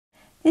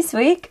This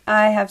week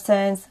I have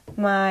turned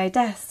my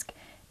desk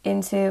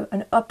into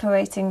an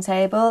operating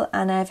table,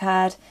 and I've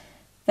had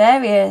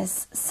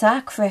various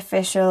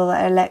sacrificial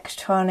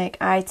electronic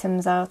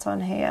items out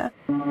on here.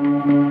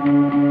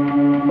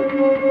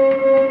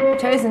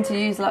 I've chosen to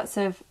use lots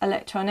of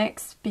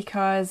electronics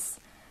because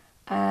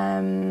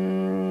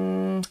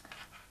I'm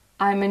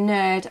a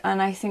nerd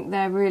and I think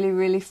they're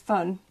really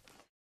fun.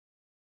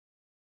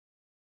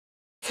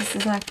 This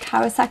is my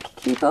Kawasaki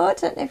keyboard,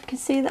 I don't know if you can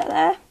see that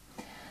there.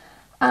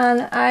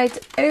 And I'd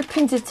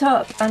opened it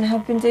up and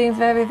have been doing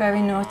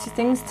very naughty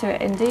things to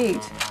it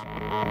indeed.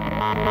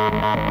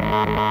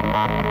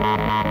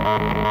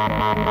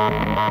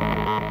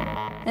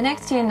 The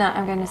next tune that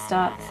I'm going to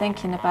start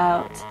thinking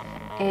about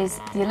is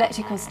the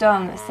electrical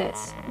storm that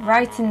sits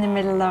right in the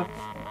middle of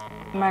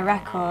my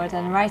record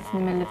and right in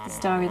the middle of the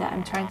story that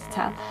I'm trying to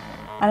tell.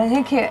 And I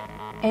think it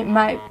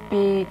might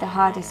be the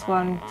hardest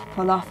one to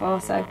pull off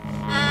also.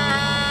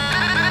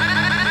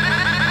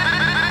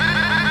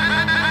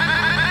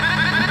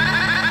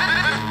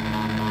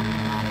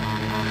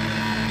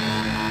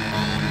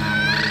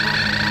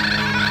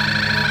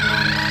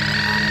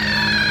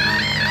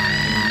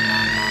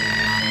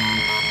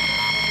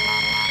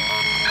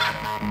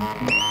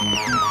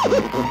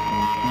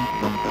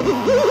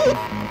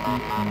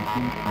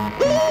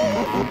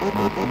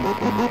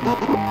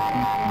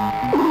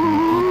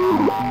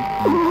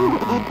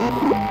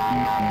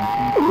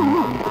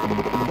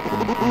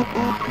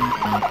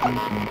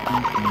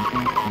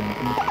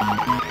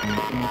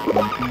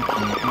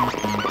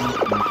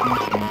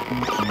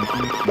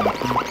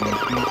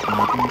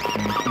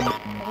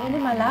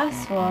 In my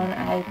last one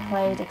I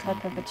played a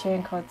clip of a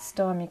tune called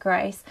Stormy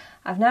Grace.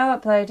 I've now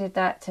uploaded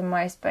that to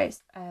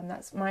MySpace,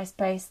 that's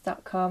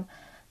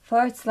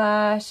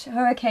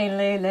myspace.com/Hurricane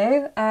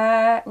Lulu.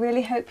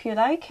 Really hope you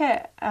like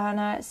it,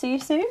 and see you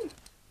soon.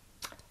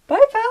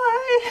 Bye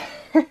bye!